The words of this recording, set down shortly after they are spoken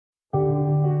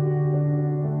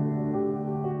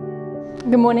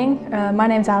Good morning, my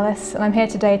name's Alice and I'm here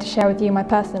today to share with you my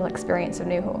personal experience of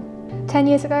Newhall. 10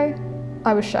 years ago,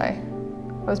 I was shy.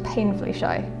 I was painfully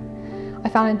shy. I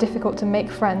found it difficult to make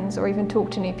friends or even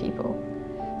talk to new people.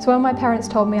 So when my parents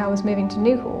told me I was moving to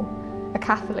Newhall, a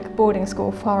Catholic boarding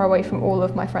school far away from all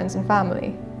of my friends and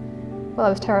family, well, I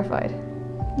was terrified.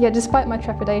 Yet despite my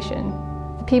trepidation,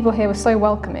 the people here were so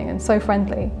welcoming and so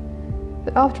friendly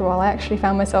that after all I actually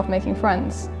found myself making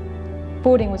friends.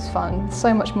 Boarding was fun, with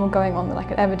so much more going on than I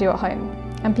could ever do at home,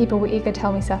 and people were eager to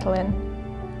help me settle in.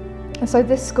 And so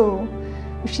this school,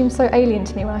 which seemed so alien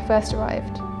to me when I first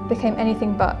arrived, became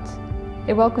anything but.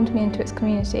 It welcomed me into its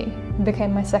community and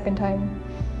became my second home.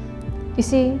 You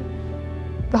see,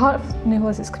 the heart of Newhall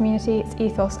is its community, its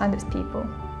ethos and its people.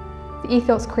 The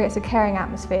ethos creates a caring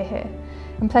atmosphere here,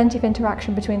 and plenty of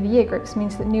interaction between the year groups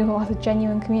means that Newhall has a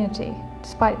genuine community,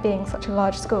 despite being such a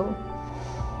large school.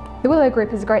 The Willow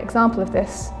group is a great example of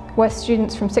this, where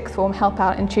students from sixth form help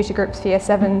out in tutor groups for year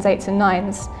 7s, 8s and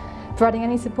 9s, providing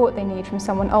any support they need from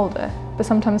someone older, but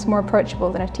sometimes more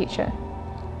approachable than a teacher.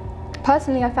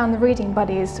 Personally, I found the reading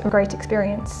buddies a great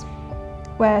experience,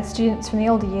 where students from the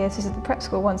older years visit the prep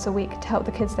school once a week to help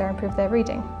the kids there improve their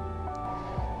reading.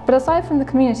 But aside from the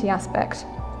community aspect,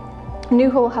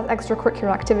 Newhall has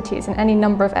extracurricular activities in any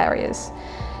number of areas.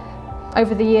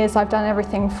 Over the years, I've done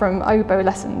everything from oboe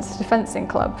lessons to fencing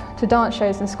club to dance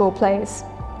shows and school plays.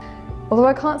 Although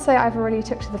I can't say I ever really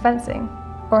took to the fencing,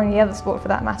 or any other sport for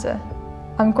that matter,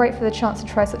 I'm grateful for the chance to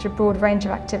try such a broad range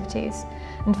of activities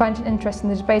and find an interest in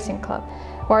the debating club,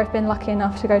 where I've been lucky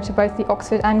enough to go to both the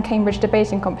Oxford and Cambridge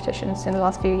debating competitions in the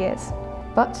last few years.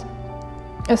 But,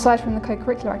 aside from the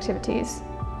co-curricular activities,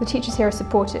 the teachers here are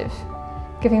supportive,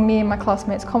 giving me and my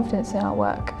classmates confidence in our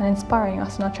work and inspiring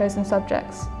us in our chosen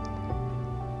subjects.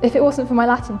 If it wasn't for my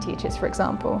Latin teachers, for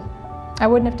example, I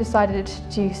wouldn't have decided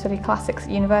to study classics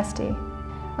at university,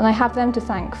 and I have them to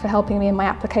thank for helping me in my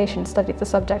application to study the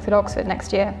subject at Oxford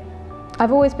next year.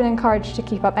 I've always been encouraged to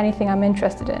keep up anything I'm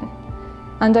interested in,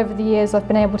 and over the years I've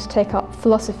been able to take up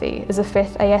philosophy as a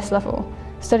 5th AS level,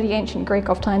 study ancient Greek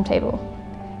off timetable,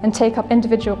 and take up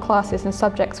individual classes and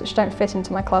subjects which don't fit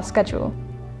into my class schedule.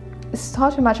 It's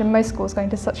hard to imagine most schools going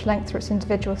to such length for its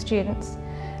individual students,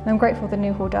 and I'm grateful that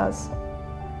Newhall does.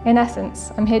 In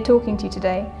essence, I'm here talking to you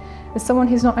today as someone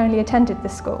who's not only attended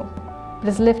this school, but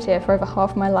has lived here for over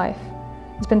half my life.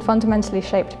 It's been fundamentally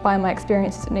shaped by my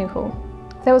experiences at Newhall.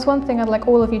 If there was one thing I'd like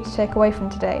all of you to take away from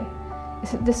today,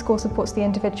 is that this school supports the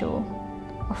individual,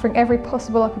 offering every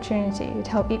possible opportunity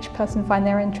to help each person find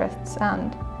their interests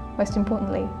and, most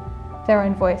importantly, their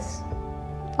own voice.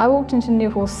 I walked into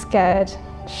Newhall scared,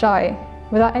 shy,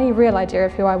 without any real idea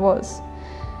of who I was.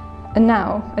 And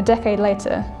now, a decade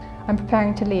later, I'm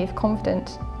preparing to leave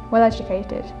confident,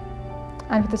 well-educated,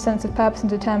 and with a sense of purpose and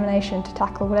determination to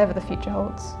tackle whatever the future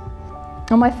holds.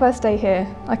 On my first day here,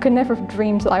 I could never have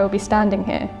dreamed that I would be standing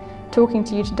here, talking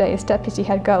to you today as deputy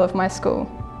head girl of my school.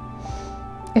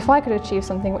 If I could achieve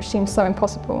something which seems so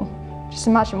impossible, just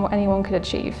imagine what anyone could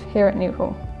achieve here at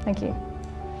Newhall. Thank you.